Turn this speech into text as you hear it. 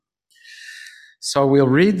So we'll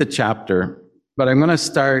read the chapter, but I'm going to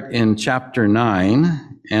start in chapter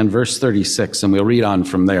 9 and verse 36, and we'll read on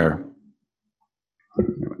from there.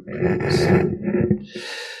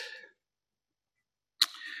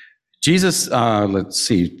 Jesus,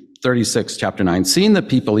 36, chapter 9. Seeing the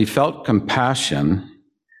people, he felt compassion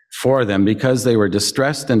for them because they were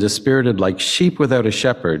distressed and dispirited like sheep without a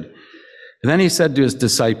shepherd. And then he said to his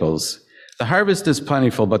disciples, "The harvest is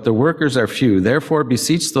plentiful, but the workers are few. Therefore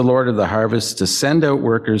beseech the Lord of the harvest to send out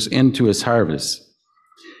workers into his harvest."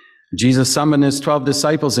 Jesus summoned his 12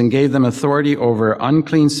 disciples and gave them authority over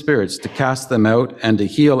unclean spirits to cast them out and to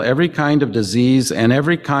heal every kind of disease and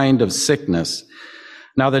every kind of sickness.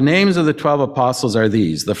 Now the names of the 12 apostles are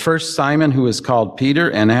these: the first, Simon, who is called Peter,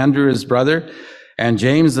 and Andrew his brother, and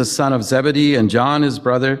James the son of Zebedee, and John his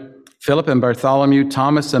brother, Philip and Bartholomew,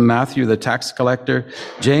 Thomas and Matthew the tax collector,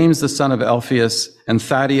 James the son of Alphaeus, and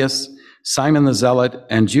Thaddeus, Simon the zealot,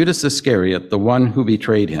 and Judas Iscariot, the one who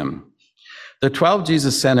betrayed him. The 12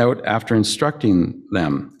 Jesus sent out after instructing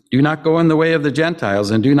them, "Do not go in the way of the Gentiles,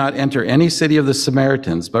 and do not enter any city of the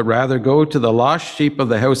Samaritans, but rather go to the lost sheep of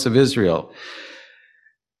the house of Israel.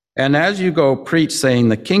 And as you go, preach, saying,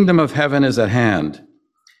 the kingdom of heaven is at hand.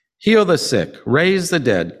 Heal the sick, raise the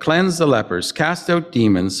dead, cleanse the lepers, cast out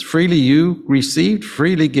demons. Freely you received,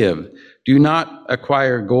 freely give. Do not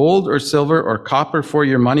acquire gold or silver or copper for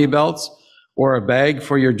your money belts, or a bag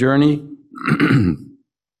for your journey,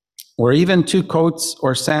 or even 2 coats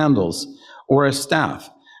or sandals, or a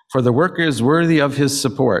staff, for the worker is worthy of his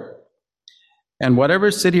support. And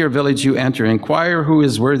whatever city or village you enter, inquire who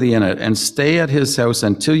is worthy in it, and stay at his house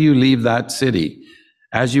until you leave that city.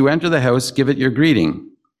 As you enter the house, give it your greeting.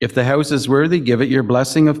 If the house is worthy, give it your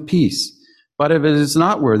blessing of peace. But if it is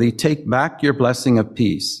not worthy, take back your blessing of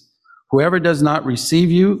peace. Whoever does not receive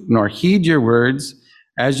you, nor heed your words,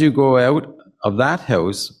 as you go out of that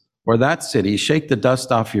house or that city, shake the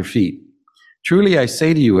dust off your feet. Truly I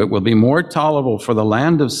say to you, it will be more tolerable for the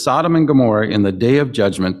land of Sodom and Gomorrah in the day of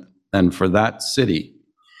judgment than for that city.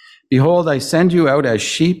 Behold, I send you out as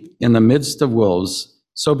sheep in the midst of wolves,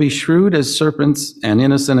 so be shrewd as serpents and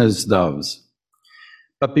innocent as doves.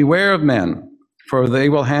 But beware of men, for they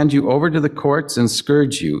will hand you over to the courts and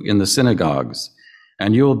scourge you in the synagogues,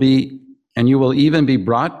 and you will even be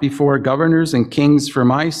brought before governors and kings for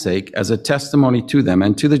my sake as a testimony to them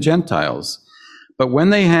and to the Gentiles. But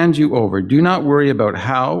when they hand you over, do not worry about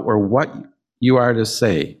how or what you are to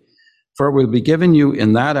say, for it will be given you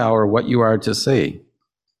in that hour what you are to say.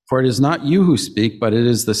 For it is not you who speak, but it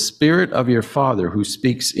is the Spirit of your Father who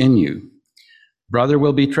speaks in you. Brother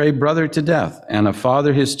will betray brother to death, and a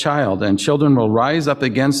father his child, and children will rise up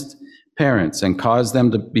against parents and cause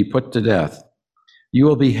them to be put to death. You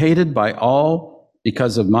will be hated by all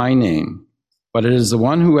because of my name, but it is the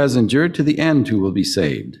one who has endured to the end who will be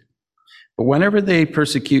saved. But whenever they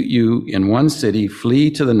persecute you in one city,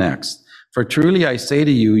 flee to the next. For truly I say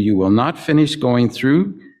to you, you will not finish going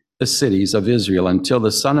through the cities of Israel until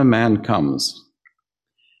the Son of Man comes.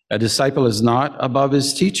 A disciple is not above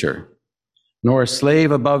his teacher, nor a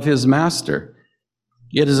slave above his master.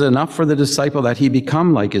 It is enough for the disciple that he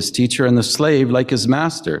become like his teacher, and the slave like his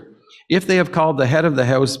master. If they have called the head of the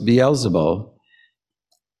house Beelzebul,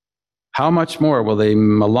 how much more will they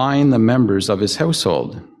malign the members of his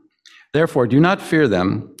household? Therefore, do not fear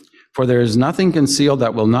them, for there is nothing concealed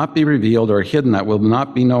that will not be revealed, or hidden that will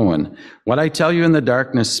not be known. What I tell you in the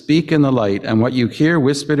darkness, speak in the light, and what you hear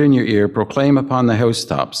whispered in your ear, proclaim upon the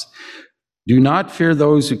housetops. Do not fear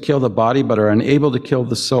those who kill the body, but are unable to kill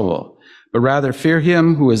the soul, but rather fear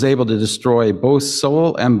him who is able to destroy both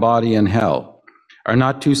soul and body in hell. Are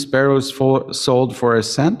not 2 sparrows sold for a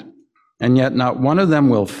cent? And yet not one of them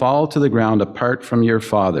will fall to the ground apart from your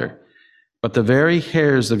Father. But the very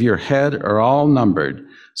hairs of your head are all numbered.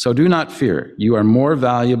 So do not fear, you are more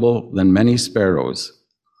valuable than many sparrows.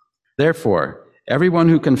 Therefore, everyone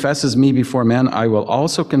who confesses me before men, I will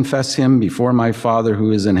also confess him before my Father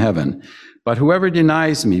who is in heaven. But whoever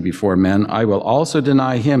denies me before men, I will also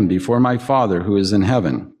deny him before my Father who is in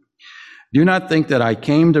heaven. Do not think that I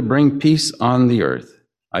came to bring peace on the earth.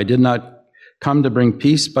 I did not come to bring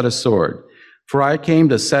peace, but a sword. For I came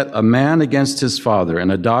to set a man against his father,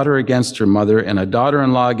 and a daughter against her mother, and a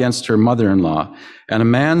daughter-in-law against her mother-in-law. And a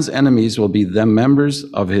man's enemies will be the members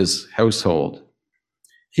of his household.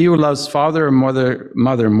 He who loves father or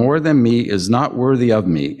mother more than me is not worthy of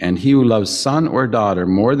me, and he who loves son or daughter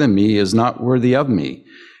more than me is not worthy of me.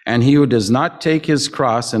 And he who does not take his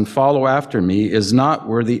cross and follow after me is not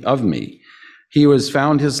worthy of me. He who has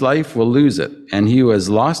found his life will lose it, and he who has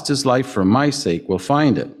lost his life for my sake will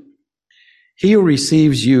find it. He who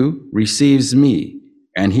receives you receives me,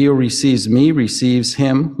 and he who receives me receives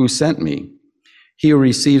him who sent me. He who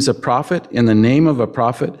receives a prophet in the name of a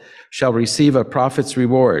prophet shall receive a prophet's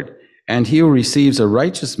reward. And he who receives a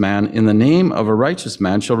righteous man in the name of a righteous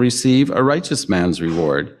man shall receive a righteous man's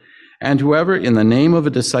reward. And whoever in the name of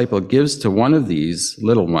a disciple gives to one of these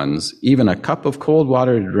little ones even a cup of cold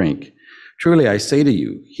water to drink, truly I say to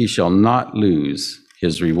you, he shall not lose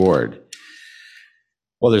his reward.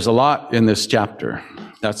 Well, there's a lot in this chapter,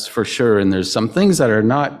 that's for sure. And there's some things that are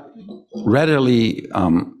not readily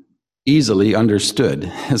easily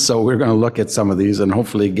understood. So we're going to look at some of these and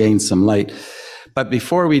hopefully gain some light. But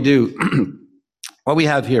before we do, what we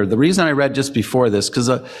have here, the reason I read just before this, because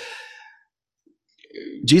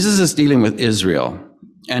Jesus is dealing with Israel,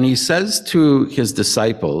 and he says to his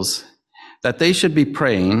disciples that they should be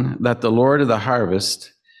praying that the Lord of the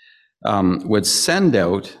harvest would send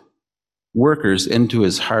out workers into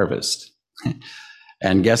his harvest.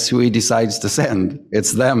 And guess who he decides to send?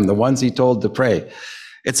 It's them, the ones he told to pray.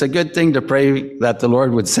 It's a good thing to pray that the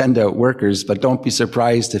Lord would send out workers, but don't be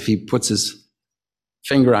surprised if he puts his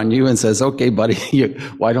finger on you and says, okay, buddy,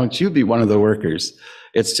 why don't you be one of the workers?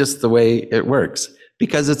 It's just the way it works,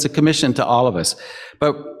 because it's a commission to all of us.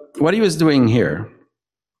 But what he was doing here,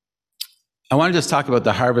 I want to just talk about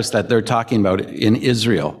the harvest that they're talking about in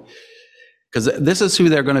Israel, because this is who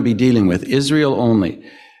they're going to be dealing with, Israel only.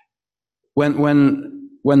 When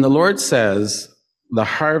the Lord says the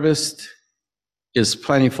harvest is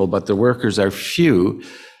plentiful, but the workers are few,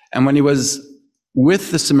 and when he was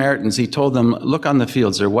with the Samaritans, he told them, look on the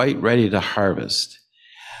fields, they're white, ready to harvest.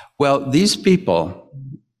 Well, these people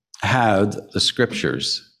had the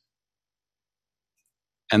scriptures,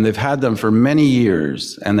 and they've had them for many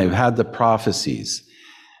years, and they've had the prophecies,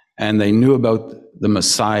 and they knew about the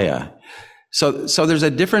Messiah. So there's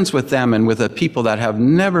a difference with them and with a people that have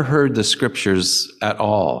never heard the scriptures at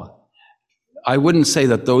all. I wouldn't say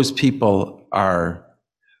that those people are,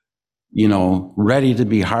 ready to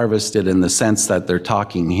be harvested in the sense that they're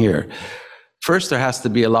talking here. First, there has to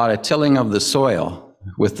be a lot of tilling of the soil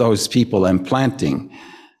with those people and planting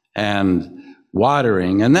and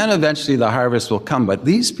watering, and then eventually the harvest will come. But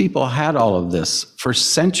these people had all of this for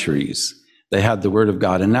centuries. They had the word of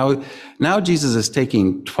God. And now Jesus is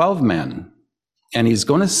taking 12 men, and he's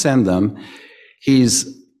going to send them.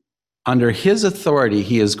 He's under his authority,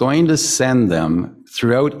 he is going to send them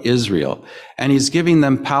throughout Israel, and he's giving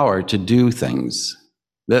them power to do things.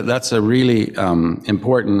 That's a really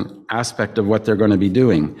important aspect of what they're going to be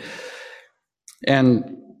doing.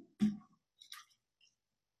 And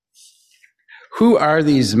who are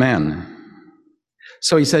these men?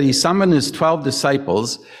 So he said he summoned his 12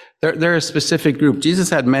 disciples. They're a specific group. Jesus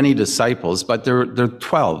had many disciples, but they're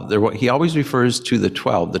 12. He always refers to the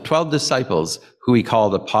 12. The 12 disciples, who he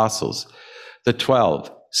called apostles. The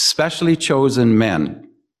 12, specially chosen men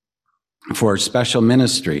for special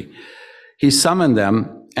ministry. He summoned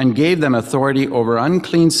them and gave them authority over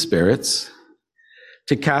unclean spirits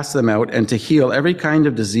to cast them out and to heal every kind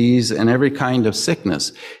of disease and every kind of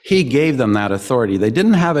sickness. He gave them that authority. They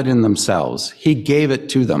didn't have it in themselves. He gave it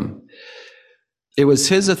to them. It was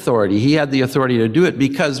his authority. He had the authority to do it,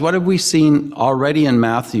 because what have we seen already in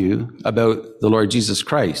Matthew about the Lord Jesus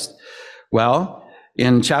Christ? Well,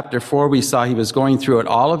 in chapter 4, we saw he was going throughout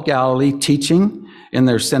all of Galilee, teaching in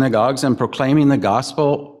their synagogues and proclaiming the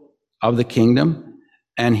gospel of the kingdom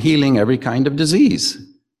and healing every kind of disease.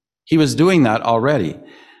 He was doing that already,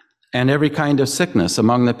 and every kind of sickness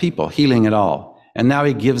among the people, healing it all. And now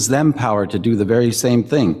he gives them power to do the very same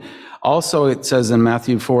thing. Also, it says in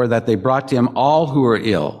Matthew 4 that they brought to him all who were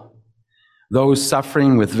ill, those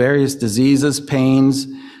suffering with various diseases, pains,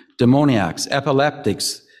 demoniacs,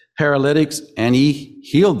 epileptics, paralytics, and he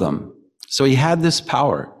healed them. So he had this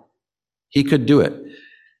power. He could do it.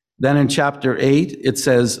 Then in chapter 8, it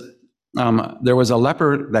says there was a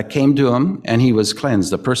leper that came to him and he was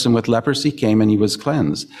cleansed. A person with leprosy came and he was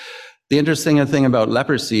cleansed. The interesting thing about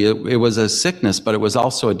leprosy, it was a sickness, but it was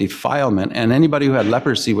also a defilement. And anybody who had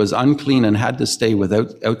leprosy was unclean and had to stay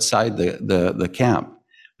outside the camp.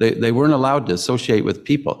 They weren't allowed to associate with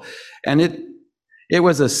people. And it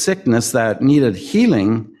was a sickness that needed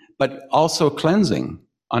healing, but also cleansing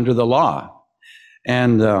under the law.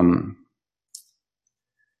 And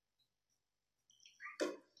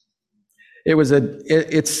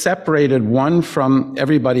it separated one from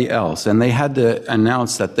everybody else, and they had to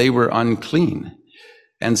announce that they were unclean.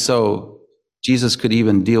 And so Jesus could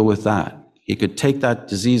even deal with that. He could take that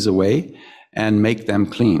disease away and make them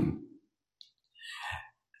clean.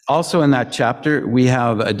 Also in that chapter, we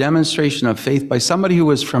have a demonstration of faith by somebody who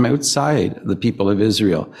was from outside the people of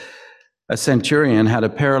Israel. A centurion had a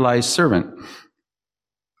paralyzed servant,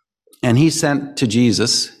 and he sent to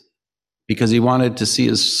Jesus because he wanted to see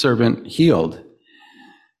his servant healed.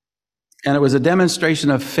 And it was a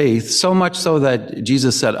demonstration of faith, so much so that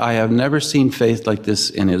Jesus said, I have never seen faith like this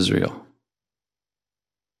in Israel.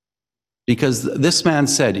 Because this man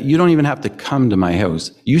said, you don't even have to come to my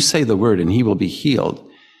house. You say the word and he will be healed.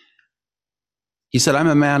 He said, I'm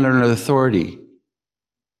a man under authority.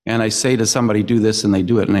 And I say to somebody, do this, and they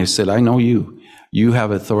do it. And I said, I know you. You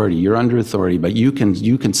have authority. You're under authority, but you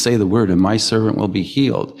can say the word and my servant will be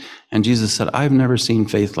healed. And Jesus said, I've never seen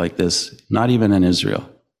faith like this, not even in Israel.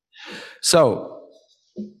 So,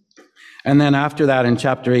 and then after that in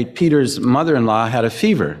chapter 8, Peter's mother-in-law had a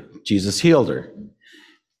fever. Jesus healed her.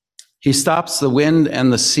 He stops the wind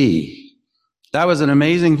and the sea. That was an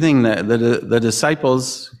amazing thing. The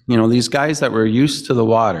disciples, these guys that were used to the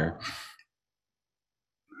water,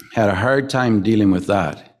 had a hard time dealing with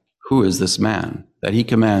that. Who is this man that he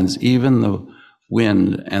commands even the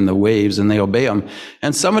wind and the waves, and they obey him?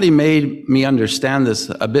 And somebody made me understand this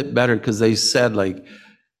a bit better, because they said,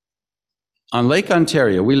 on Lake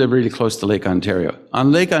Ontario, we live really close to Lake Ontario.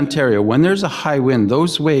 On Lake Ontario, when there's a high wind,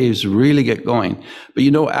 those waves really get going. But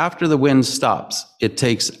after the wind stops, it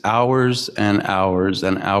takes hours and hours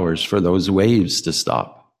and hours for those waves to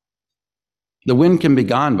stop. The wind can be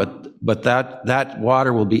gone, but that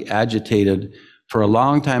water will be agitated for a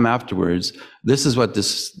long time afterwards. This is what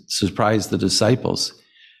surprised the disciples.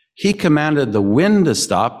 He commanded the wind to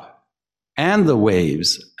stop and the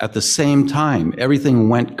waves at the same time. Everything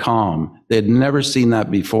went calm. They had never seen that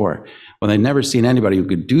before. Well, they'd never seen anybody who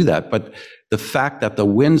could do that. But the fact that the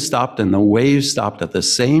wind stopped and the waves stopped at the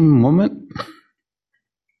same moment,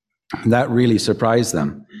 that really surprised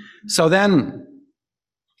them. So then,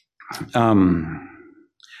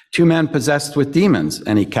 2 men possessed with demons,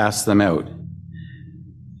 and he casts them out.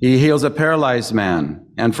 He heals a paralyzed man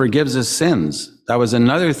and forgives his sins. That was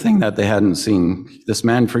another thing that they hadn't seen. This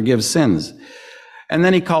man forgives sins. And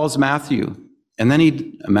then he calls Matthew. And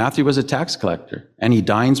then Matthew was a tax collector, and he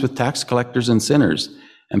dines with tax collectors and sinners.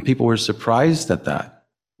 And people were surprised at that.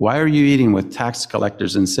 Why are you eating with tax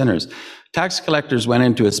collectors and sinners? Tax collectors went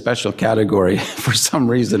into a special category for some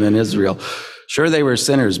reason in Israel. Sure, they were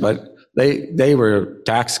sinners, but they were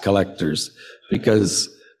tax collectors because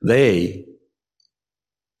they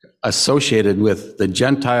associated with the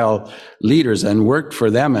Gentile leaders and worked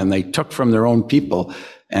for them, and they took from their own people,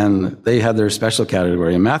 and they had their special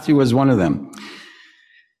category. And Matthew was one of them.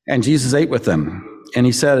 And Jesus ate with them. And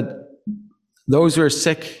he said, those who are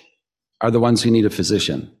sick are the ones who need a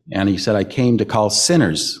physician. And he said, I came to call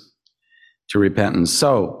sinners to repentance.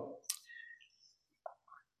 So,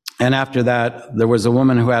 and after that, there was a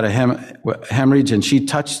woman who had a hemorrhage, and she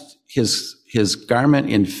touched his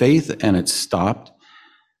garment in faith, and it stopped.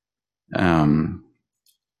 There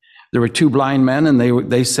were 2 blind men, and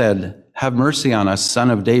they said, have mercy on us,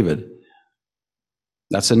 son of David.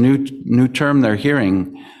 That's a new term they're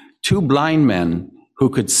hearing. 2 blind men who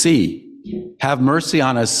could see, have mercy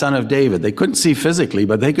on us, son of David. They couldn't see physically,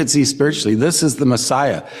 but they could see spiritually. This is the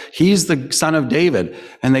Messiah. He's the son of David.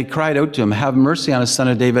 And they cried out to him, have mercy on us, son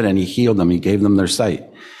of David. And he healed them. He gave them their sight.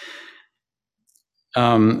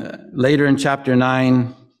 Later in chapter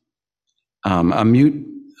 9, a mute,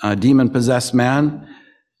 demon-possessed man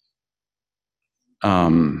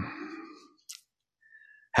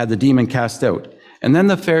had the demon cast out. And then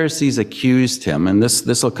the Pharisees accused him, and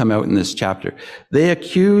this will come out in this chapter. They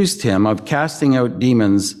accused him of casting out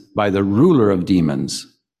demons by the ruler of demons.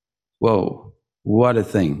 Whoa, what a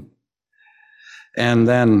thing. And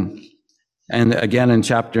again in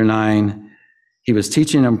chapter 9, he was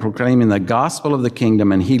teaching and proclaiming the gospel of the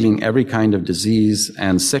kingdom and healing every kind of disease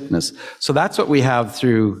and sickness. So that's what we have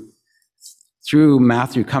through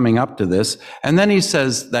Matthew coming up to this. And then he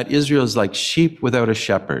says that Israel is like sheep without a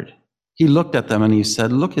shepherd. He looked at them and he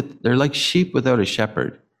said, they're like sheep without a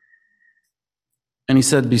shepherd. And he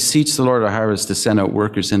said, beseech the Lord of harvest to send out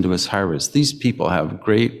workers into his harvest. These people have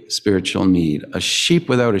great spiritual need. A sheep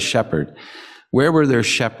without a shepherd. Where were their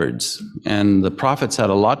shepherds? And the prophets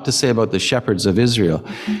had a lot to say about the shepherds of Israel.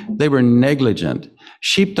 They were negligent.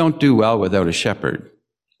 Sheep don't do well without a shepherd.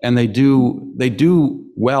 And they do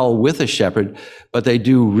well with a shepherd, but they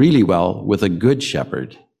do really well with a good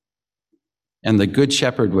shepherd. And the good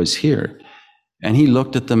shepherd was here. And he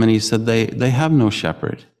looked at them and he said, they have no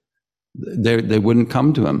shepherd. They wouldn't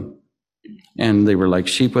come to him. And they were like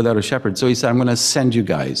sheep without a shepherd. So he said, I'm going to send you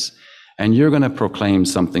guys, and you're going to proclaim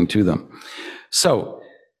something to them. So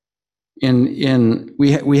we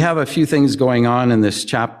have a few things going on in this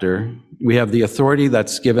chapter. We have the authority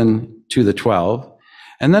that's given to the 12.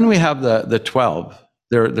 And then we have the 12.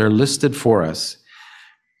 They're listed for us.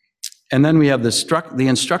 And then we have the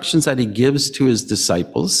instructions that he gives to his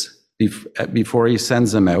disciples before he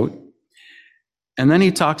sends them out. And then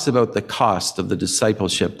he talks about the cost of the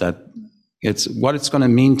discipleship, that it's what it's going to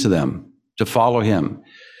mean to them to follow him.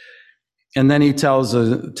 And then he tells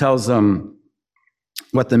them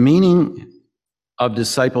what the meaning of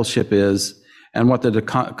discipleship is and what the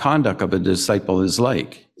conduct of a disciple is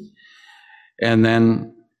like. And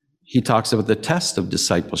then he talks about the test of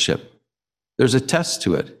discipleship. There's a test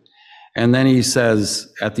to it. And then he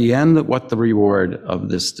says at the end what the reward of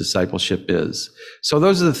this discipleship is. So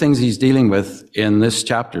those are the things he's dealing with in this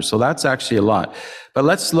chapter. So that's actually a lot. But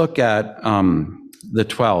let's look at the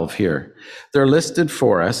 12 here. They're listed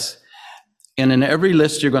for us. And in every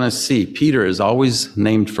list you're going to see, Peter is always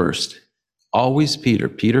named first. Always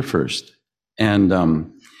Peter first.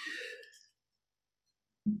 And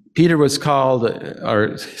Peter was called,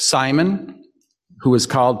 or Simon, who was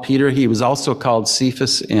called Peter. He was also called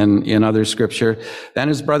Cephas in other scripture. Then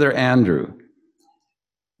his brother Andrew.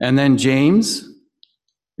 And then James,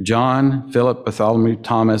 John, Philip, Bartholomew,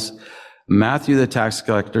 Thomas, Matthew the tax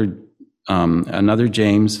collector, another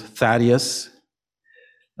James, Thaddeus,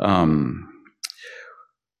 and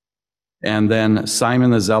then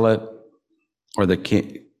Simon the Zealot, or the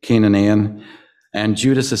Cananaean, and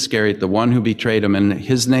Judas Iscariot, the one who betrayed him. And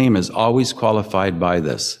his name is always qualified by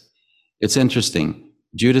this. It's interesting.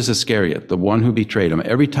 Judas Iscariot, the one who betrayed him.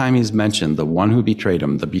 Every time he's mentioned, the one who betrayed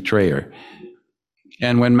him, the betrayer.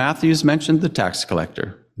 And when Matthew's mentioned, the tax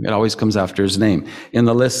collector, it always comes after his name. In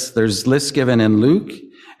the list, there's lists given in Luke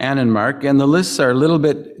and in Mark, and the lists are a little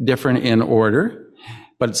bit different in order,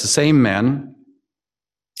 but it's the same men.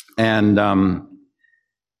 And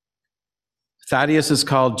Thaddeus is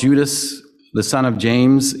called Judas, the son of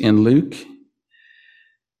James, in Luke.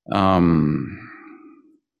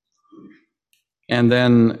 And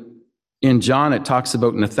then in John, it talks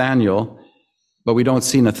about Nathanael, but we don't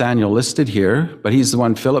see Nathanael listed here, but he's the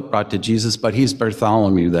one Philip brought to Jesus, but he's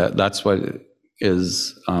Bartholomew. That's what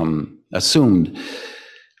is assumed,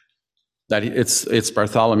 that it's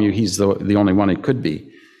Bartholomew. He's the only one it could be.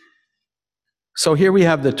 So here we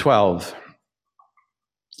have the 12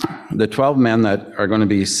 men that are going to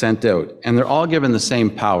be sent out, and they're all given the same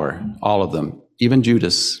power, all of them, even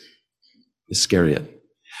Judas Iscariot.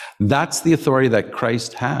 That's the authority that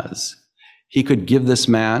Christ has. He could give this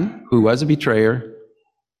man, who was a betrayer,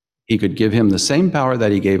 he could give him the same power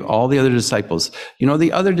that he gave all the other disciples. You know,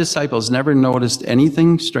 the other disciples never noticed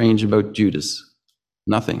anything strange about Judas.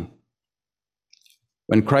 Nothing.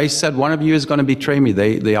 When Christ said, one of you is going to betray me,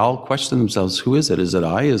 they all questioned themselves, who is it? Is it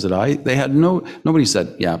I? Is it I? They had nobody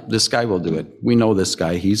said, yeah, this guy will do it. We know this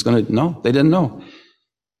guy. He's going to, no, they didn't know.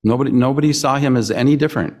 Nobody saw him as any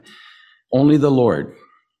different. Only the Lord.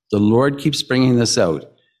 The Lord keeps bringing this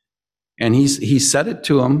out. And he said it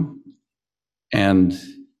to him, and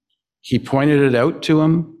he pointed it out to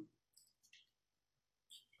him,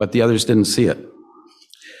 but the others didn't see it.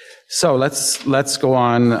 So let's go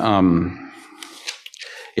on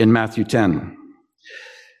in Matthew 10.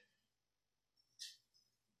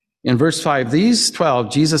 In verse 5, these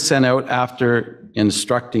 12 Jesus sent out after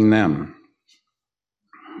instructing them.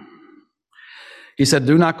 He said,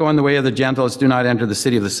 do not go in the way of the Gentiles, do not enter the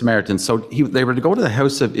city of the Samaritans. So they were to go to the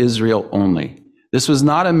house of Israel only. This was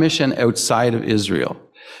not a mission outside of Israel.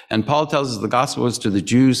 And Paul tells us the gospel was to the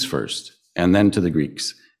Jews first, and then to the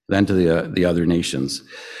Greeks, then to the other nations.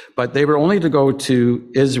 But they were only to go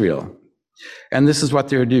to Israel. And this is what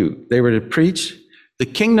they were to do. They were to preach, the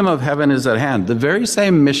kingdom of heaven is at hand. The very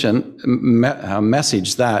same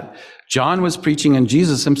message that John was preaching and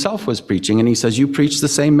Jesus himself was preaching, and he says, you preach the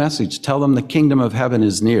same message. Tell them the kingdom of heaven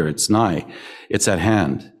is near, it's nigh, it's at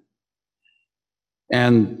hand.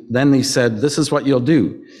 And then he said, this is what you'll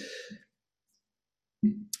do.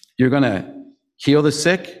 You're going to heal the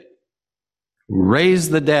sick, raise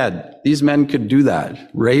the dead. These men could do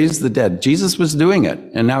that, raise the dead. Jesus was doing it,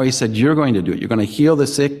 and now he said, you're going to do it. You're going to heal the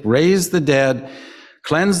sick, raise the dead,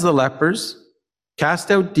 cleanse the lepers,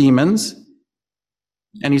 cast out demons.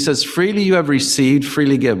 And he says, freely you have received,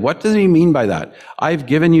 freely give. What does he mean by that? I've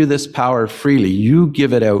given you this power freely. You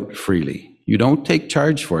give it out freely. You don't take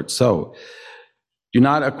charge for it. So do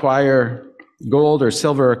not acquire gold or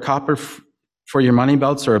silver or copper for your money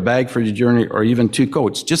belts, or a bag for your journey, or even 2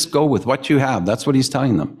 coats. Just go with what you have. That's what he's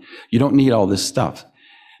telling them. You don't need all this stuff,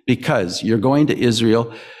 because you're going to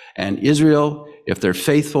Israel, and Israel, if they're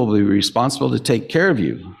faithful, will be responsible to take care of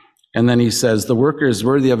you. And then he says, the worker is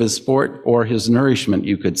worthy of his sport or his nourishment,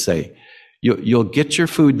 you could say. You'll get your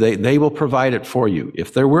food. They will provide it for you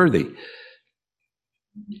if they're worthy.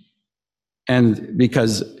 And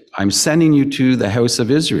because I'm sending you to the house of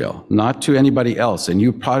Israel, not to anybody else. And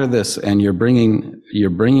you're part of this, and you're bringing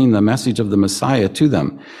the message of the Messiah to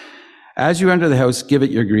them. As you enter the house, give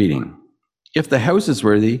it your greeting. If the house is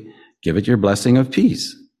worthy, give it your blessing of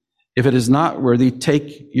peace. If it is not worthy,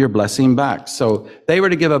 take your blessing back. So they were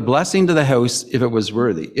to give a blessing to the house if it was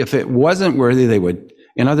worthy. If it wasn't worthy, they would,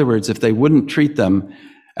 in other words, if they wouldn't treat them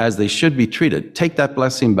as they should be treated, take that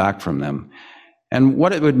blessing back from them. And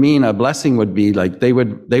what it would mean, a blessing would be like they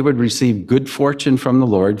would receive good fortune from the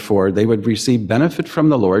Lord they would receive benefit from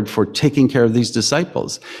the Lord for taking care of these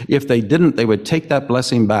disciples. If they didn't, they would take that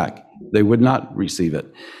blessing back. They would not receive it.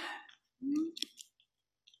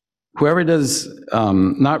 Whoever does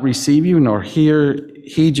not receive you nor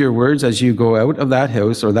heed your words as you go out of that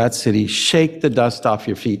house or that city, shake the dust off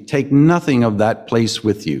your feet. Take nothing of that place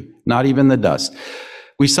with you, not even the dust.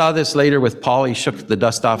 We saw this later with Paul. He shook the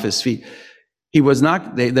dust off his feet. They were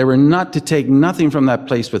not to take nothing from that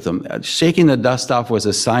place with them. Shaking the dust off was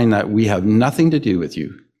a sign that we have nothing to do with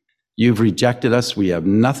you. You've rejected us. We have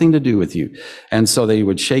nothing to do with you. And so they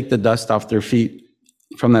would shake the dust off their feet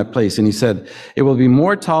from that place. And he said, it will be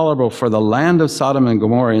more tolerable for the land of Sodom and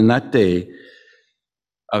Gomorrah in that day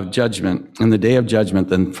of judgment, in the day of judgment,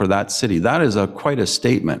 than for that city. That is quite a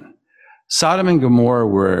statement. Sodom and Gomorrah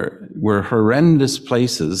were horrendous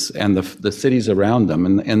places, and the cities around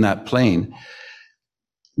them in that plain.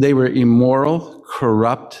 They were immoral,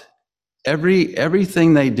 corrupt.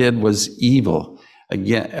 Everything they did was evil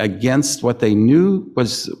against what they knew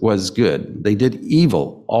was good. They did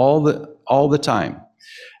evil all the time.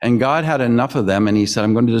 And God had enough of them, and he said,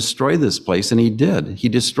 I'm going to destroy this place. And he did. He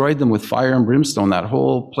destroyed them with fire and brimstone. That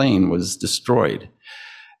whole plain was destroyed.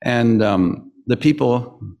 And the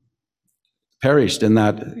people perished in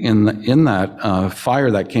that fire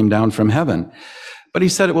that came down from heaven. But he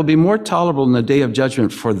said it will be more tolerable in the day of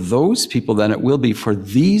judgment for those people than it will be for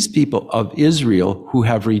these people of Israel who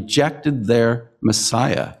have rejected their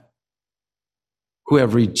Messiah, who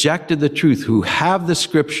have rejected the truth, who have the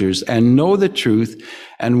scriptures and know the truth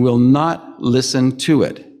and will not listen to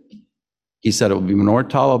it. He said it will be more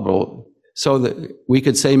tolerable. So that we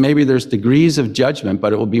could say maybe there's degrees of judgment,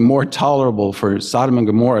 but it will be more tolerable for Sodom and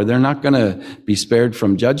Gomorrah. They're not going to be spared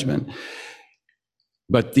from judgment.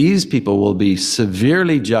 But these people will be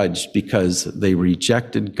severely judged because they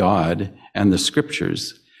rejected God and the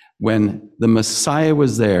scriptures when the Messiah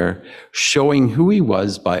was there showing who he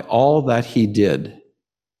was by all that he did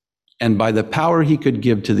and by the power he could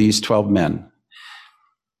give to these 12 men.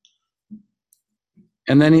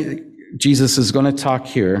 And then Jesus is going to talk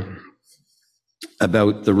here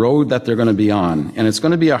about the road that they're going to be on. And it's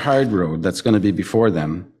going to be a hard road that's going to be before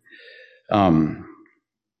them.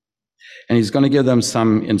 And he's going to give them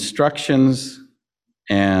some instructions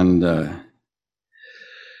and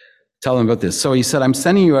tell them about this. So he said, I'm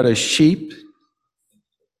sending you out as sheep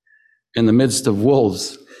in the midst of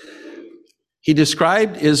wolves. He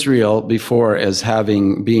described Israel before as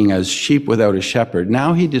being as sheep without a shepherd.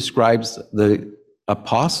 Now he describes the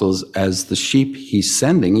apostles as the sheep he's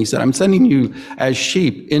sending. He said, I'm sending you as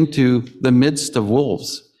sheep into the midst of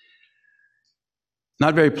wolves.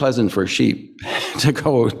 Not very pleasant for a sheep to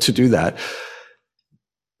go to do that.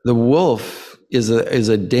 The wolf is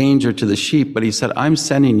a danger to the sheep, but he said, I'm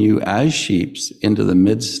sending you as sheep into the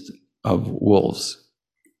midst of wolves.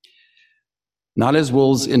 Not as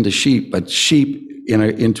wolves into sheep, but sheep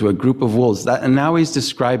into a group of wolves. And now he's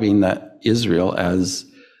describing that Israel as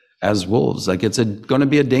wolves. Like it's going to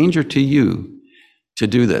be a danger to you to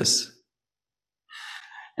do this.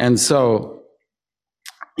 And so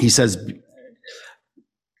he says,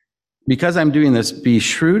 because I'm doing this, be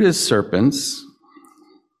shrewd as serpents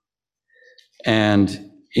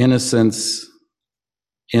and innocent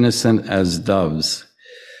as doves.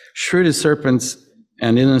 Shrewd as serpents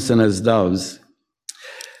and innocent as doves.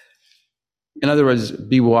 In other words,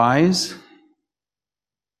 be wise,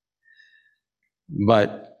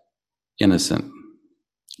 but innocent.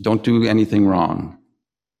 Don't do anything wrong.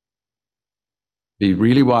 Be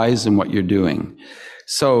really wise in what you're doing.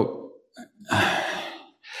 So,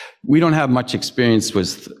 we don't have much experience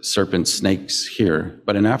with serpent snakes here,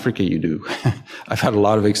 but in Africa you do. I've had a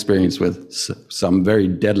lot of experience with some very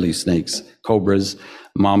deadly snakes, cobras,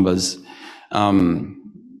 mambas,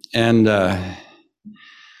 and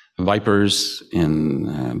vipers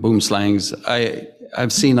and boomslangs.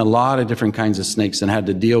 I've seen a lot of different kinds of snakes and had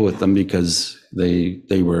to deal with them because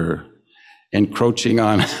they were encroaching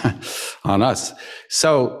on us.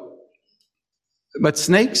 So, but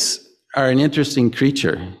snakes are an interesting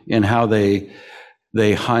creature in how they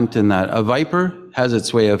hunt, and that a viper has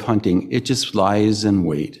its way of hunting. It just lies in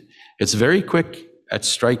wait. It's very quick at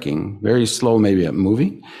striking, very slow maybe at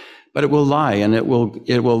moving, but it will lie, and it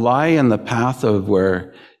will lie in the path of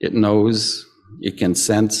where it knows it can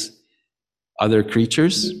sense other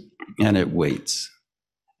creatures, and it waits.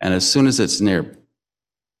 And as soon as it's near,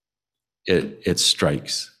 it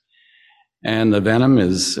strikes. And the venom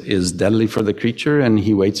is deadly for the creature, and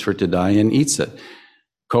he waits for it to die and eats it.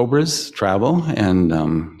 Cobras travel, and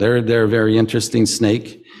they're a very interesting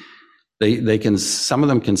snake. They can, some of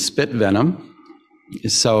them can spit venom.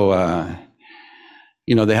 So,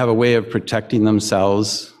 they have a way of protecting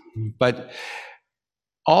themselves. But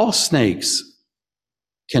all snakes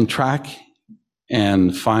can track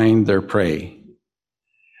and find their prey.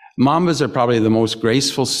 Mambas are probably the most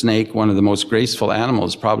graceful snake, one of the most graceful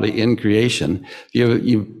animals probably in creation.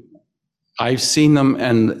 I've seen them,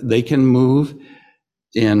 and they can move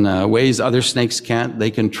in ways other snakes can't.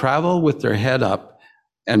 They can travel with their head up,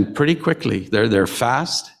 and pretty quickly. They're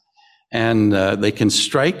fast, and they can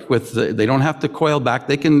strike they don't have to coil back.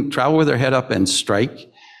 They can travel with their head up and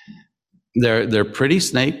strike. They're pretty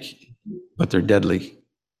snake, but they're deadly.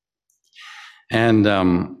 And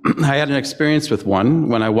I had an experience with one.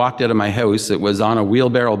 When I walked out of my house, it was on a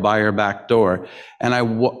wheelbarrow by our back door, and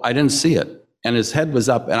I didn't see it. And his head was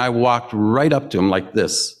up, and I walked right up to him like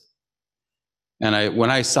this. And when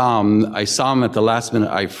I saw him at the last minute.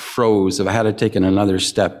 I froze. If I had taken another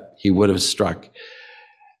step, he would have struck.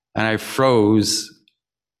 And I froze,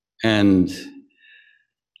 and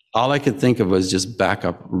all I could think of was just back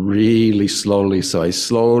up really slowly. So I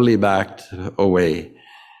slowly backed away.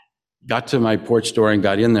 Got to my porch door and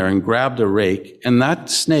got in there and grabbed a rake. And that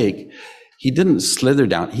snake, he didn't slither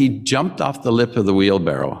down. He jumped off the lip of the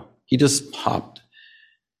wheelbarrow. He just hopped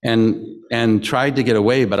and tried to get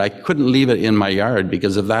away, but I couldn't leave it in my yard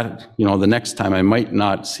because of that. The next time I might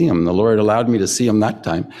not see him. The Lord allowed me to see him that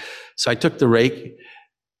time. So I took the rake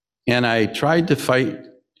and I tried to fight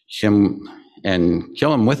him and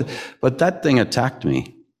kill him with it, but that thing attacked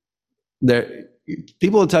me.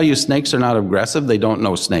 People will tell you snakes are not aggressive. They don't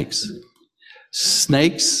know snakes.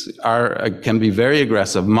 Snakes can be very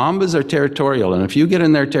aggressive. Mambas are territorial, and if you get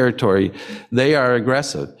in their territory, they are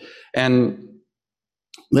aggressive. And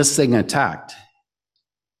this thing attacked,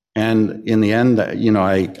 and in the end,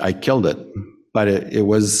 I killed it. But it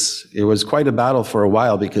was quite a battle for a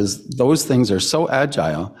while because those things are so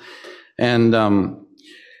agile. And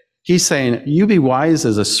he's saying, "You be wise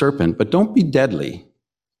as a serpent, but don't be deadly.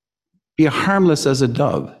 Be harmless as a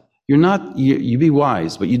dove." You be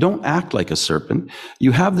wise, but you don't act like a serpent.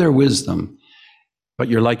 You have their wisdom, but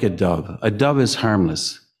you're like a dove. A dove is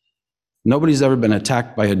harmless. Nobody's ever been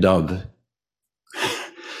attacked by a dove.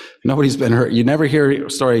 Nobody's been hurt. You never hear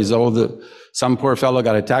stories, some poor fellow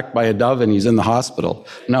got attacked by a dove and he's in the hospital.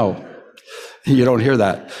 No, you don't hear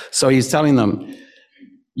that. So he's telling them,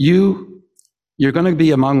 you're going to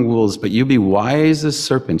be among wolves, but you be wise as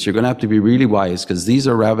serpents. You're going to have to be really wise because these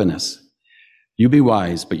are ravenous. You be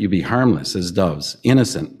wise, but you be harmless as doves,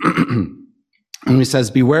 innocent. And he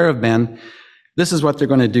says, beware of men. This is what they're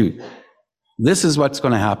going to do. This is what's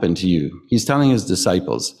going to happen to you. He's telling his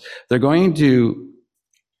disciples. They're going to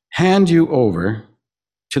hand you over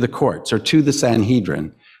to the courts or to the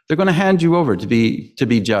Sanhedrin. They're going to hand you over to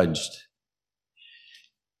be judged.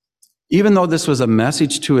 Even though this was a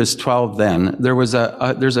message to his 12 then, there's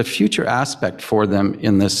a future aspect for them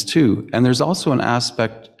in this too. And there's also an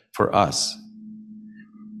aspect for us.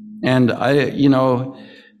 And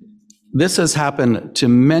this has happened to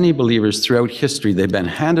many believers throughout history. They've been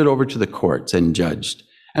handed over to the courts and judged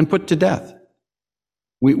and put to death.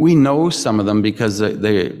 We know some of them because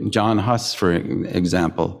John Huss, for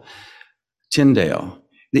example, Tyndale.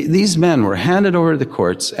 These men were handed over to the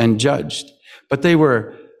courts and judged, but they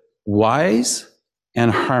were wise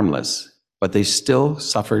and harmless, but they still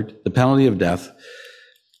suffered the penalty of death.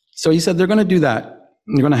 So he said, they're going to do that.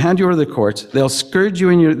 They're going to hand you over to the courts. They'll scourge you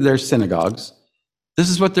in their synagogues. This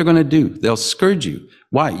is what they're going to do. They'll scourge you.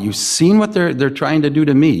 Why? You've seen what they're trying to do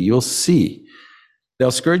to me. You'll see.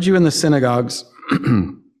 They'll scourge you in the synagogues,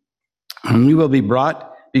 and you will be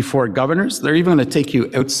brought before governors. They're even going to take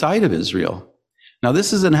you outside of Israel. Now,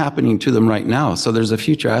 this isn't happening to them right now, so there's a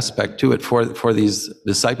future aspect to it for these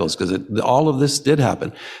disciples, because all of this did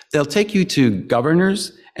happen. They'll take you to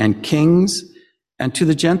governors and kings and to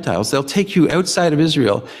the Gentiles. They'll take you outside of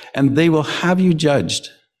Israel, and they will have you judged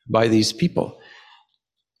by these people.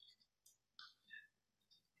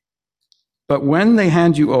 But when they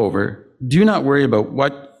hand you over, do not worry about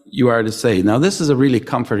what you are to say. Now, this is a really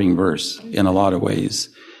comforting verse in a lot of ways.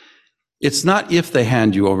 It's not if they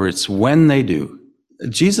hand you over, it's when they do.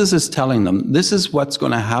 Jesus is telling them, this is what's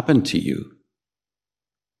going to happen to you.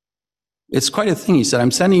 It's quite a thing. He said,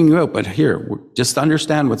 I'm sending you out, but here, just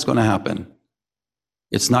understand what's going to happen.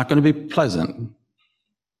 It's not going to be pleasant,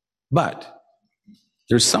 but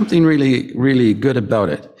there's something really, really good about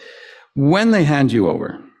it. When they hand you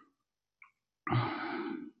over,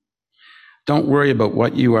 Don't worry about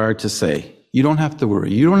what you are to say. You don't have to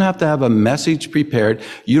worry. You don't have to have a message prepared.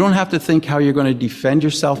 You don't have to think how you're going to defend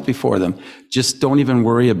yourself before them. Just don't even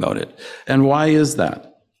worry about it. And why is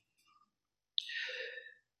that?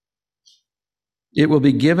 It will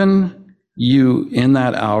be given you in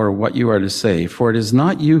that hour what you are to say, for it is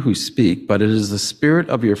not you who speak, but it is the Spirit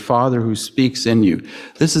of your Father who speaks in you.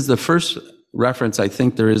 This is the first reference I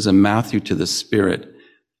think there is in Matthew to the Spirit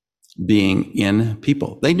being in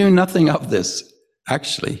people. They knew nothing of this,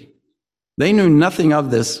 actually. They knew nothing of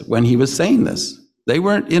this when he was saying this. They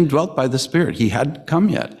weren't indwelt by the Spirit. He hadn't come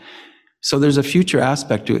yet. So there's a future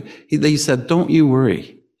aspect to it. He said, don't you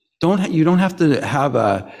worry. You don't have to have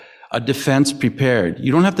a defense prepared.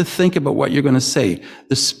 You don't have to think about what you're going to say.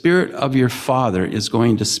 The Spirit of your Father is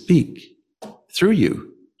going to speak through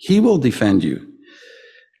you. He will defend you.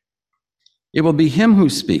 It will be him who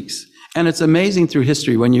speaks. And it's amazing through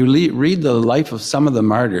history, when you read the life of some of the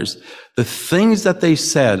martyrs, the things that they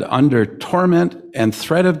said under torment and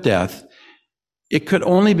threat of death, it could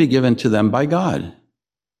only be given to them by God.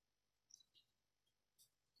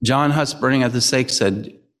 John Huss, burning at the stake,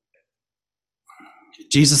 said,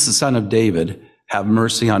 Jesus, the Son of David, have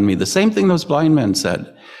mercy on me. The same thing those blind men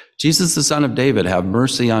said. Jesus, the Son of David, have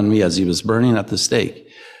mercy on me, as he was burning at the stake.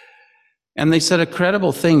 And they said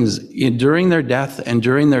incredible things during their death and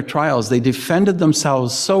during their trials. They defended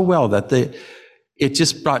themselves so well that it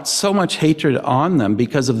just brought so much hatred on them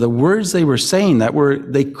because of the words they were saying that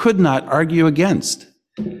they could not argue against.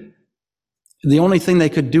 The only thing they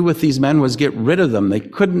could do with these men was get rid of them. They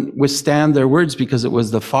couldn't withstand their words because it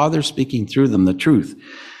was the Father speaking through them, the truth.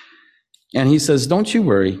 And he says, don't you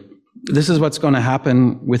worry. This is what's going to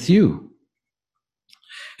happen with you.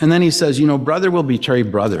 And then he says, brother will betray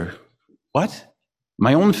brother. What?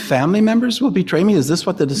 My own family members will betray me? Is this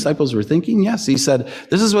what the disciples were thinking? Yes. He said,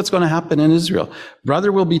 this is what's going to happen in Israel.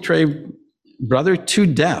 Brother will betray brother to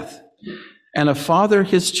death, and a father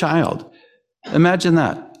his child. Imagine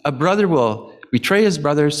that. A brother will betray his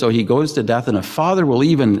brother, so he goes to death, and a father will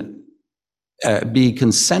even be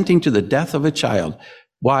consenting to the death of a child.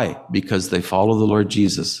 Why? Because they follow the Lord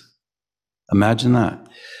Jesus. Imagine that.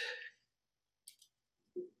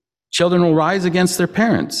 Children will rise against their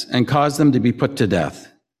parents and cause them to be put to death.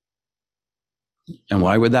 And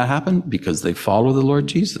why would that happen? Because they follow the Lord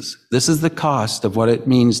Jesus. This is the cost of what it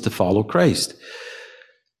means to follow Christ.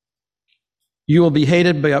 You will be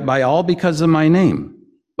hated by all because of my name,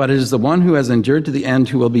 but it is the one who has endured to the end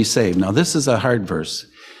who will be saved. Now, this is a hard verse.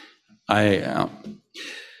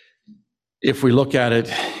 If we look at it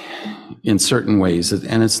in certain ways,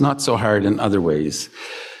 and it's not so hard in other ways,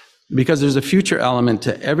 because there's a future element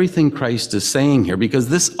to everything Christ is saying here, because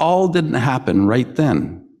this all didn't happen right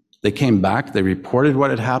then. They came back, they reported what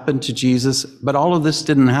had happened to Jesus, but all of this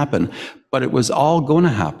didn't happen. But it was all going to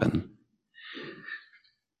happen.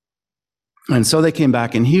 And so they came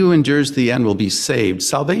back, and he who endures to the end will be saved.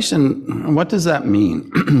 Salvation, what does that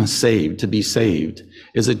mean? Saved, to be saved.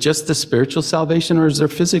 Is it just the spiritual salvation, or is there a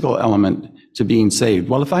physical element to being saved?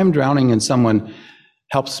 Well, if I'm drowning and someone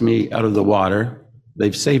helps me out of the water,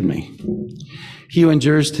 they've saved me. He who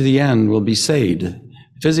endures to the end will be saved.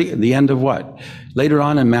 The end of what? Later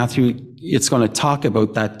on in Matthew, it's going to talk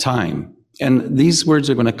about that time. And these words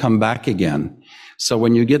are going to come back again. So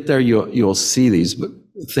when you get there, you'll see these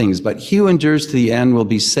things. But he who endures to the end will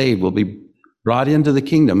be saved, will be brought into the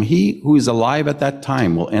kingdom. He who is alive at that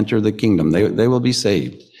time will enter the kingdom. They will be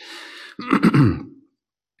saved.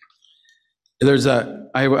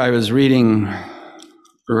 I was reading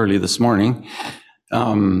early this morning,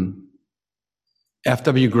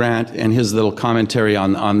 F.W. Grant and his little commentary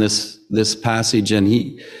on this passage, and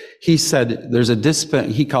he said there's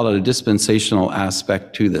he called it a dispensational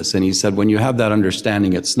aspect to this, and he said when you have that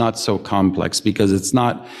understanding, it's not so complex, because it's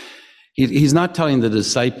not. He's not telling the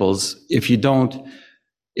disciples if you don't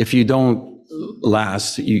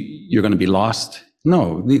last, you're going to be lost.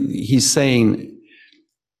 No, he's saying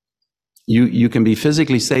you can be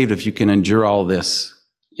physically saved if you can endure all this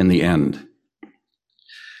in the end.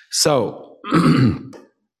 So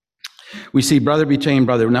we see brother betraying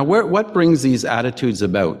brother. Now, what brings these attitudes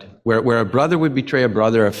about? Where a brother would betray a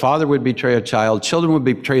brother, a father would betray a child, children would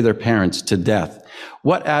betray their parents to death.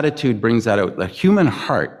 What attitude brings that out? The human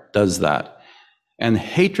heart does that. And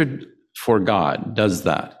hatred for God does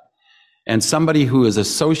that. And somebody who is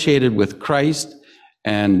associated with Christ,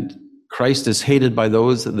 and Christ is hated by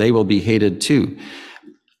those, they will be hated too.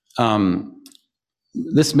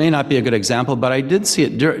 This may not be a good example, but I did see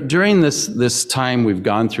it during this time we've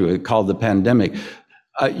gone through, called the pandemic.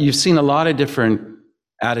 You've seen a lot of different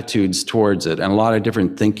attitudes towards it, and a lot of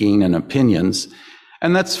different thinking and opinions,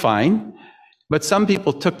 and that's fine. But some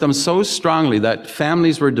people took them so strongly that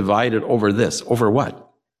families were divided over this. Over what?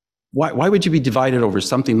 Why would you be divided over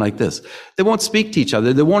something like this? They won't speak to each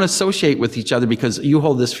other. They won't associate with each other because you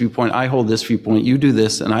hold this viewpoint, I hold this viewpoint, you do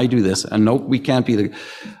this, and I do this, and no, we can't be the...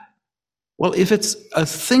 Well, if it's a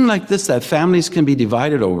thing like this that families can be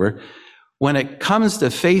divided over, when it comes to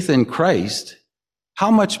faith in Christ, how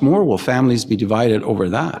much more will families be divided over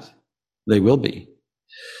that? They will be.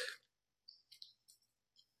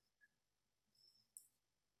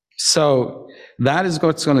 So that is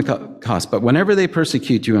what's going to cost. But whenever they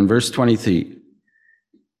persecute you, in verse 23,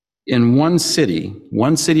 in one city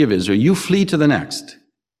of Israel, you flee to the next.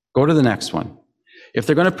 Go to the next one. If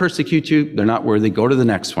they're going to persecute you, they're not worthy, go to the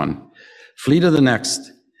next one. Flee to the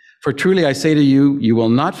next. For truly I say to you, you will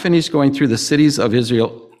not finish going through the cities of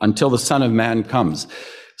Israel until the Son of Man comes.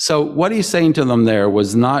 So what he's saying to them there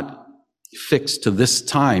was not fixed to this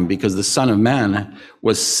time, because the Son of Man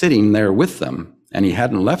was sitting there with them and he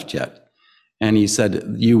hadn't left yet. And he said,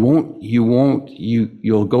 you'll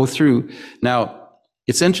go through. Now,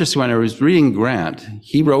 it's interesting, when I was reading Grant,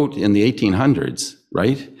 he wrote in the 1800s,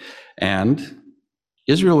 right? And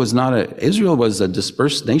Israel was a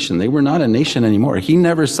dispersed nation. They were not a nation anymore. He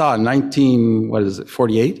never saw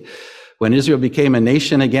 48, when Israel became a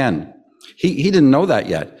nation again. He didn't know that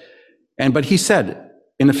yet. But he said,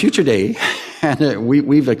 in a future day, and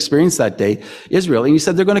we've experienced that day, Israel, and he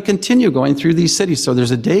said they're going to continue going through these cities. So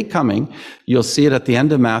there's a day coming, you'll see it at the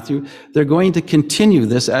end of Matthew, they're going to continue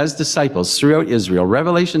this as disciples throughout Israel.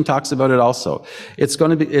 Revelation talks about it also. It's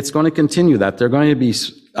going to continue that. They're going to be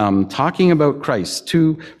talking about Christ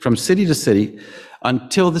from city to city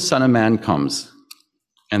until the Son of Man comes.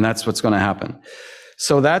 And that's what's going to happen.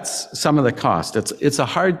 So that's some of the cost. It's a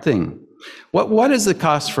hard thing. What is the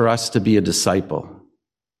cost for us to be a disciple?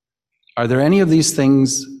 Are there any of these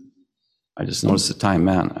things? I just noticed the time,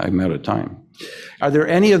 man, I'm out of time. Are there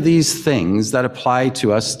any of these things that apply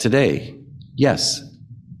to us today? Yes.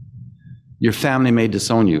 Your family may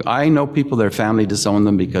disown you. I know people, their family disowned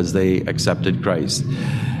them because they accepted Christ.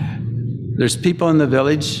 There's people in the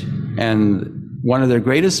village, and one of their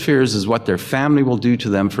greatest fears is what their family will do to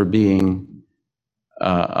them for being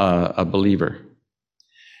a believer.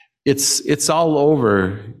 It's all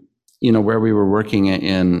over, where we were working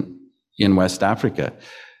in West Africa.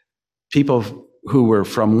 People who were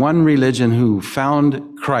from one religion who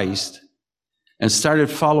found Christ and started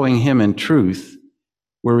following him in truth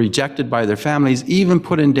were rejected by their families, even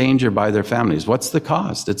put in danger by their families. What's the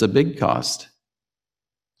cost? It's a big cost.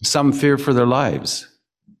 Some fear for their lives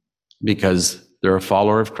because they're a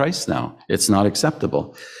follower of Christ now. It's not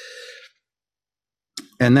acceptable.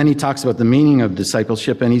 And then he talks about the meaning of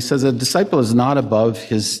discipleship, and he says a disciple is not above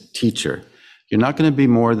his teacher. You're not going to be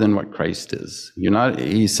more than what Christ is.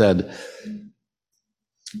 He said,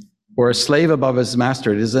 or a slave above his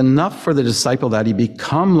master. It is enough for the disciple that he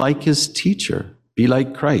become like his teacher, be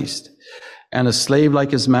like Christ, and a slave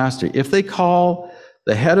like his master. If they call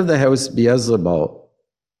the head of the house Beelzebul,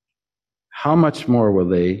 how much more will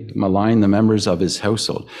they malign the members of his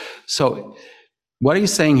household? So what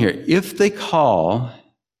he's saying here, if they call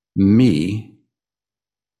me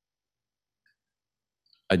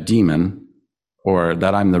a demon, or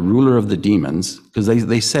that I'm the ruler of the demons, because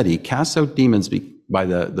they said he casts out demons by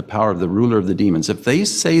the power of the ruler of the demons. If they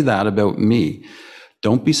say that about me,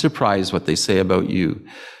 don't be surprised what they say about you.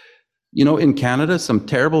 In Canada, some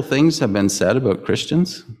terrible things have been said about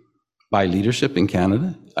Christians by leadership in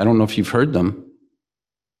Canada. I don't know if you've heard them,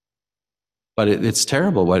 but it's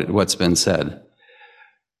terrible what's been said.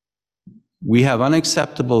 We have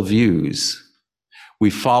unacceptable views. We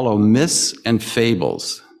follow myths and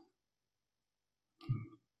fables.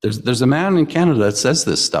 There's a man in Canada that says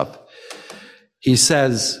this stuff. He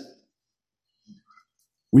says,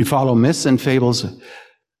 we follow myths and fables.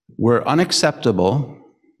 We're unacceptable.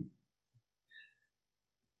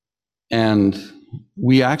 And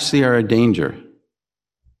we actually are a danger.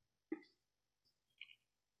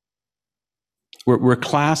 We're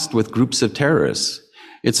classed with groups of terrorists.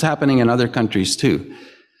 It's happening in other countries too.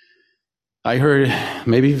 I heard,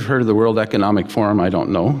 maybe you've heard of the World Economic Forum, I don't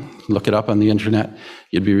know. Look it up on the internet.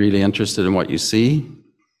 You'd be really interested in what you see.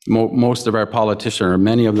 Most of our politicians, or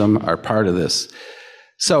many of them, are part of this.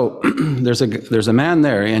 So there's a man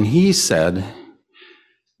there, and he said,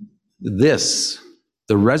 the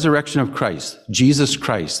resurrection of Christ, Jesus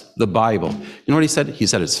Christ, the Bible. You know what he said? He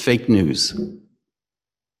said it's fake news.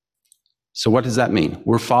 So what does that mean?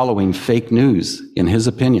 We're following fake news, in his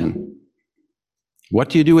opinion. What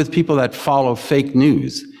do you do with people that follow fake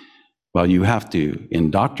news? Well, you have to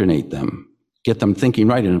indoctrinate them, get them thinking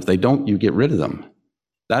right, and if they don't, you get rid of them.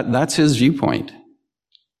 That's his viewpoint.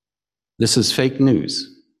 This is fake news.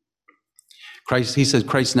 Christ, he said,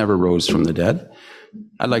 Christ never rose from the dead.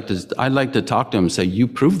 I'd like to talk to him and say, you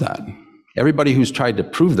prove that. Everybody who's tried to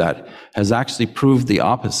prove that has actually proved the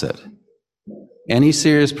opposite. Any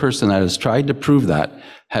serious person that has tried to prove that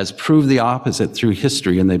has proved the opposite through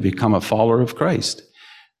history, and they become a follower of Christ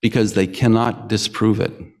because they cannot disprove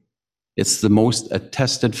it. It's the most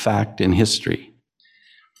attested fact in history.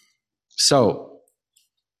 So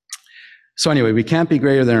anyway, we can't be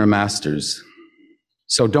greater than our masters.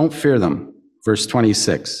 So don't fear them. Verse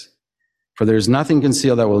 26. For there is nothing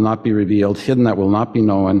concealed that will not be revealed, hidden that will not be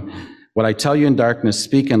known. What I tell you in darkness,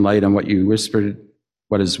 speak in light, and what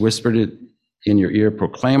is whispered in your ear,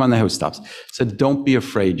 proclaim on the housetops. So don't be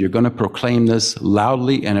afraid. You're going to proclaim this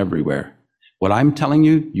loudly and everywhere. What I'm telling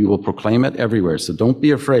you, you will proclaim it everywhere. So don't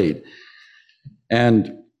be afraid.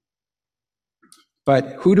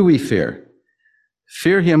 But who do we fear?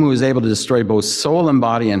 Fear him who is able to destroy both soul and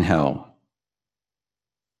body in hell.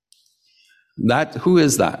 Who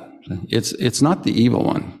is that? It's not the evil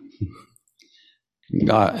one.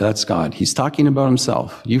 God, that's God. He's talking about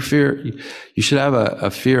himself. You should have a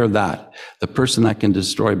fear of that, the person that can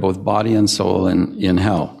destroy both body and soul in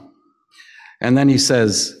hell. And then he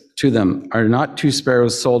says to them, are not 2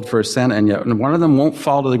 sparrows sold for a cent, and yet one of them won't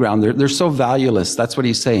fall to the ground? They're so valueless. That's what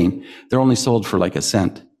he's saying. They're only sold for like a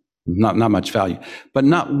cent. Not much value. But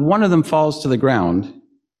not one of them falls to the ground.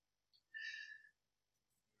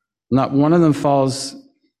 Not one of them falls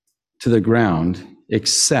to the ground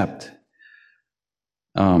except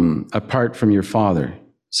apart from your Father.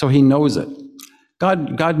 So he knows it.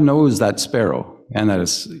 God knows that sparrow, and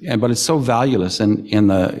but it's so valueless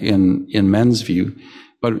in men's view.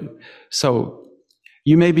 But so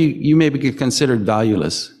you may be considered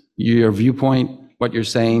valueless. Your viewpoint, what you're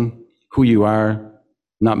saying, who you are,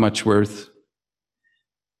 not much worth.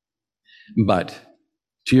 But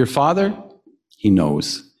to your Father, he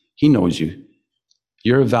knows. He knows you.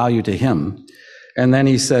 You're of value to him. And then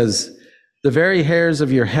he says, the very hairs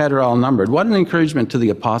of your head are all numbered. What an encouragement to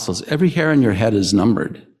the apostles. Every hair in your head is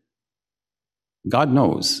numbered. God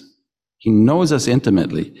knows. He knows us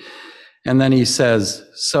intimately. And then he says,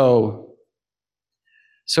 so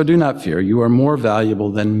do not fear. You are more valuable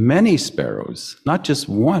than many sparrows. Not just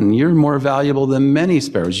one. You're more valuable than many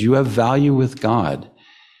sparrows. You have value with God.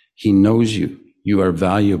 He knows you. You are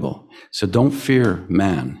valuable. So don't fear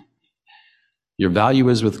man. Your value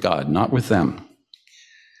is with God, not with them.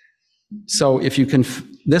 So if you can,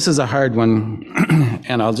 this is a hard one,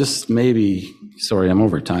 and I'll just sorry, I'm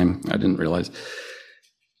over time. I didn't realize.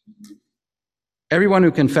 Everyone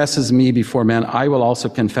who confesses me before men, I will also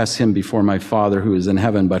confess him before my Father who is in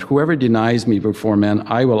heaven. But whoever denies me before men,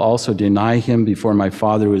 I will also deny him before my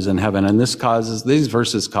Father who is in heaven. And these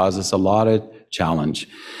verses cause us a lot of challenge.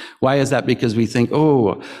 Why is that? Because we think,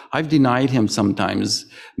 oh, I've denied him sometimes.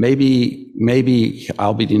 Maybe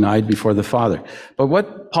I'll be denied before the Father. But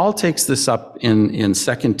what Paul takes this up in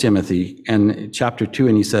 2 Timothy and chapter 2,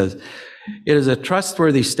 and he says, it is a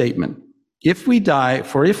trustworthy statement. If we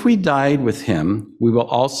died with him, we will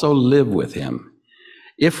also live with him.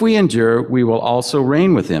 If we endure, we will also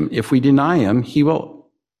reign with him. If we deny him,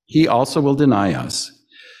 he also will deny us.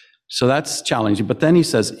 So that's challenging. But then he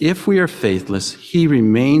says, if we are faithless, he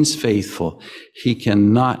remains faithful. He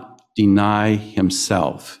cannot deny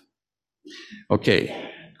himself. Okay,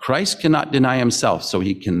 Christ cannot deny himself, so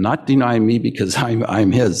he cannot deny me because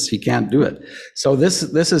I'm his. He can't do it. So this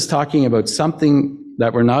is talking about something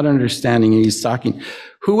that we're not understanding. And he's talking,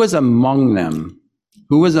 who was among them?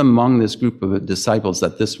 Who was among this group of disciples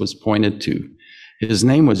that this was pointed to? His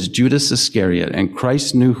name was Judas Iscariot, and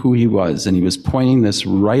Christ knew who he was, and he was pointing this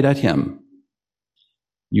right at him.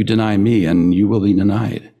 You deny me, and you will be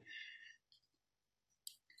denied.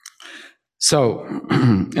 So,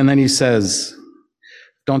 and then he says,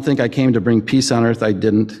 don't think I came to bring peace on earth. I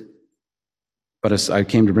didn't, but I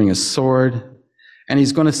came to bring a sword. And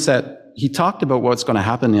he talked about what's going to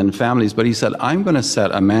happen in families, but he said, I'm going to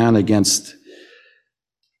set a man against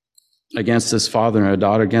his father, and a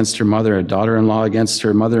daughter against her mother, a daughter-in-law against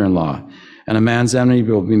her mother-in-law. And a man's enemy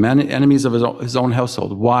will be enemies of his own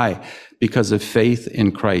household. Why? Because of faith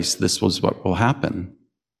in Christ, this was what will happen.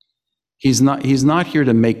 He's not here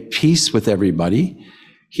to make peace with everybody.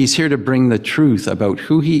 He's here to bring the truth about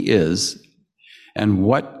who he is and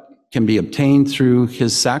what can be obtained through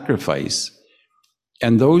his sacrifice.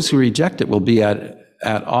 And those who reject it will be at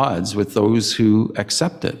odds with those who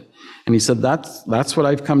accept it. And he said, that's what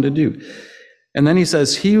I've come to do. And then he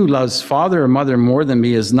says, he who loves father or mother more than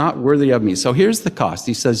me is not worthy of me. So here's the cost.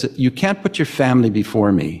 He says, you can't put your family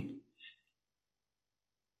before me.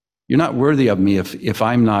 You're not worthy of me if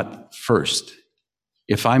I'm not first.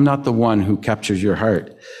 if I'm not the one who captures your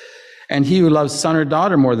heart. And he who loves son or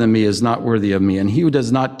daughter more than me is not worthy of me. And he who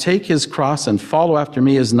does not take his cross and follow after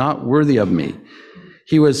me is not worthy of me.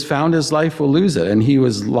 He who has found his life will lose it, and he who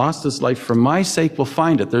has lost his life for my sake will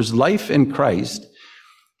find it. There's life in Christ.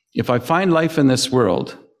 If I find life in this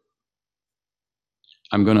world,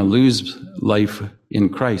 I'm going to lose life in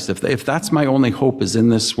Christ. If that's my only hope is in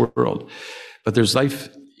this world. But there's life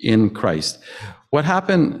in Christ. What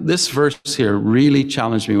happened, this verse here really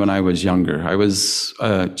challenged me when I was younger. I was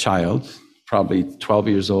a child, probably 12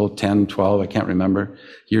 years old, 10, 12, I can't remember,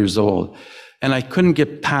 years old. And I couldn't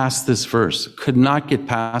get past this verse, could not get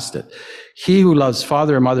past it. He who loves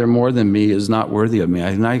father or mother more than me is not worthy of me.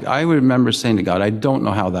 And I remember saying to God, I don't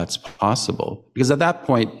know how that's possible. Because at that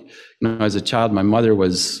point, as a child, my mother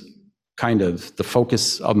was kind of the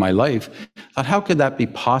focus of my life. I thought, how could that be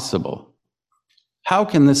possible? How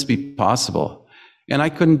can this be possible? And I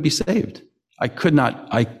couldn't be saved. I could not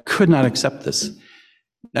accept this.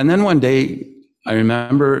 And then one day, I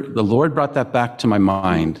remember the Lord brought that back to my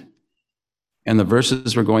mind. And the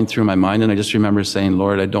verses were going through my mind. And I just remember saying,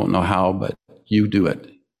 Lord, I don't know how, but you do it.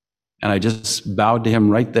 And I just bowed to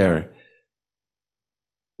him right there.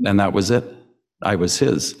 And that was it. I was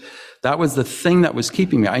his. That was the thing that was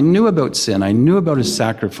keeping me. I knew about sin. I knew about his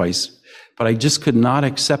sacrifice. But I just could not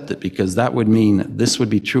accept it because that would mean this would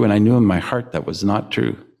be true. And I knew in my heart that was not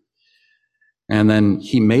true. And then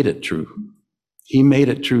he made it true. He made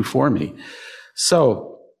it true for me.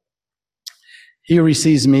 So he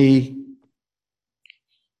receives me.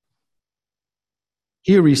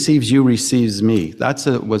 He who receives you receives me.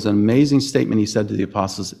 That was an amazing statement he said to the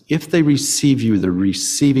apostles. If they receive you, they're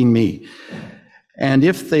receiving me. And he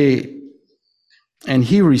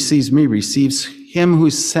who receives me receives him who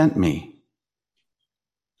sent me.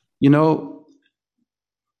 You know,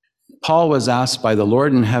 Paul was asked by the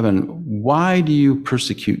Lord in heaven, why do you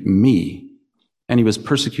persecute me? And he was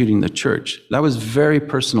persecuting the church. That was very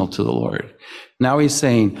personal to the Lord. Now he's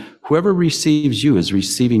saying, whoever receives you is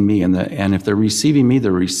receiving me. And if they're receiving me,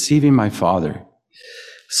 they're receiving my Father.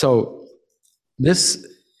 So this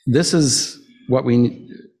is what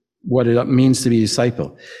it means to be a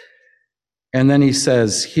disciple. And then he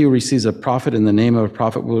says, he who receives a prophet in the name of a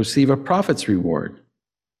prophet will receive a prophet's reward.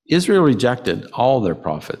 Israel rejected all their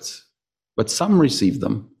prophets, but some received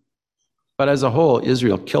them. But as a whole,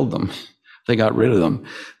 Israel killed them. They got rid of them.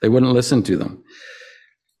 They wouldn't listen to them.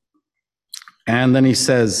 And then he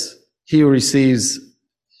says, he who receives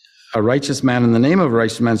a righteous man in the name of a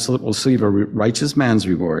righteous man will receive a righteous man's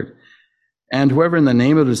reward. And whoever in the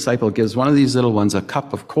name of a disciple gives one of these little ones a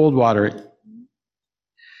cup of cold water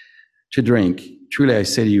to drink, truly I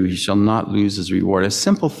say to you, he shall not lose his reward. A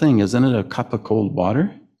simple thing, isn't it? A cup of cold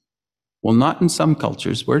water? Well, not in some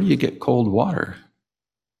cultures. Where do you get cold water?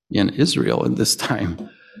 In Israel at this time.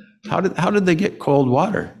 How did they get cold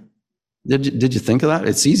water? Did you think of that?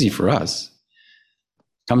 It's easy for us.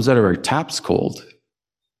 Comes out of our taps cold.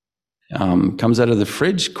 Comes out of the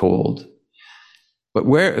fridge cold. But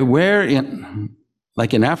where in,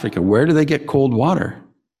 like in Africa, where do they get cold water?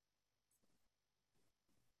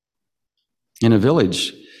 In a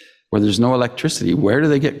village where there's no electricity, where do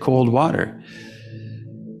they get cold water?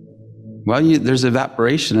 Well, there's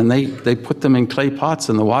evaporation, and they put them in clay pots,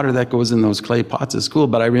 and the water that goes in those clay pots is cool.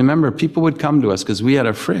 But I remember people would come to us because we had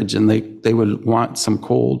a fridge, and they would want some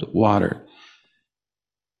cold water.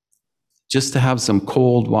 Just to have some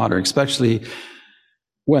cold water, especially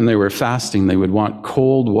when they were fasting, they would want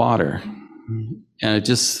cold water. And it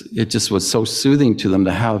just was so soothing to them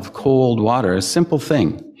to have cold water, a simple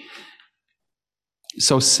thing.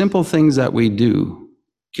 So simple things that we do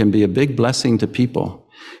can be a big blessing to people.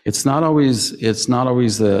 It's not always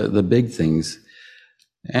the big things.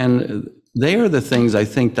 And they are the things I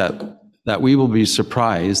think that we will be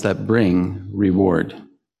surprised that bring reward.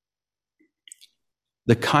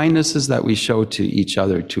 The kindnesses that we show to each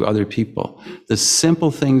other, to other people, the simple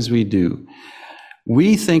things we do,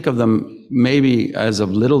 we think of them maybe as of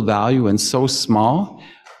little value and so small.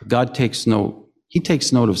 God takes note. He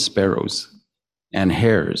takes note of sparrows and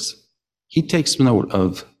hares. He takes note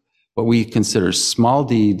of what we consider small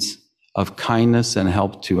deeds of kindness and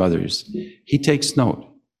help to others. He takes note.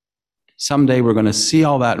 Someday we're going to see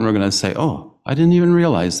all that and we're going to say, oh, I didn't even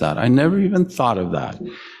realize that. I never even thought of that.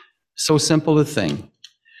 So simple a thing.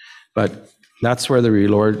 But that's where the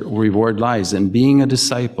reward lies in being a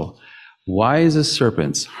disciple. Wise as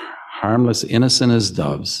serpents, harmless, innocent as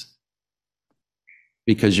doves.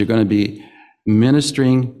 Because you're going to be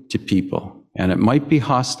ministering to people. And it might be a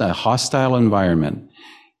hostile environment,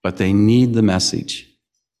 but they need the message.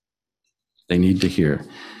 They need to hear.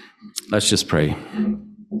 Let's just pray.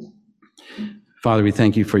 Father, we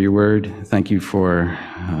thank you for your word. Thank you for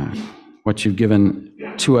what you've given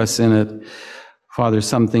to us in it. Father,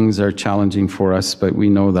 some things are challenging for us, but we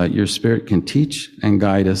know that your Spirit can teach and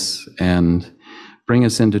guide us and bring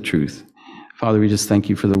us into truth. Father, we just thank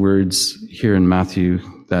you for the words here in Matthew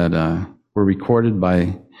that were recorded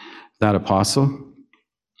by that apostle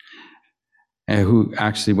who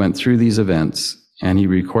actually went through these events, and he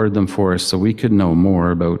recorded them for us so we could know more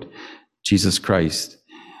about Jesus Christ.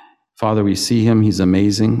 Father, we see him. He's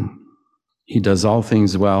amazing. He does all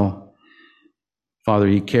things well. Father,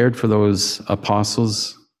 he cared for those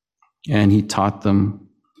apostles, and he taught them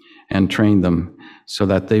and trained them so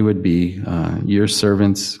that they would be your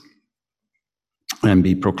servants and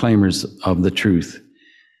be proclaimers of the truth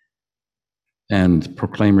and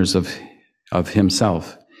proclaimers of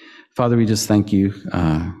himself. Father, we just thank you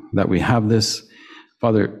that we have this.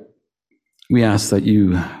 Father, we ask that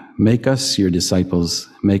you make us your disciples,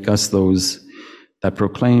 make us those that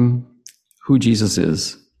proclaim who Jesus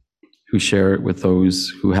is, who share it with those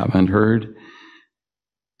who haven't heard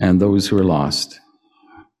and those who are lost.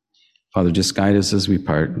 Father, just guide us as we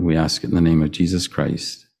part. We ask it in the name of Jesus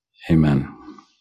Christ. Amen.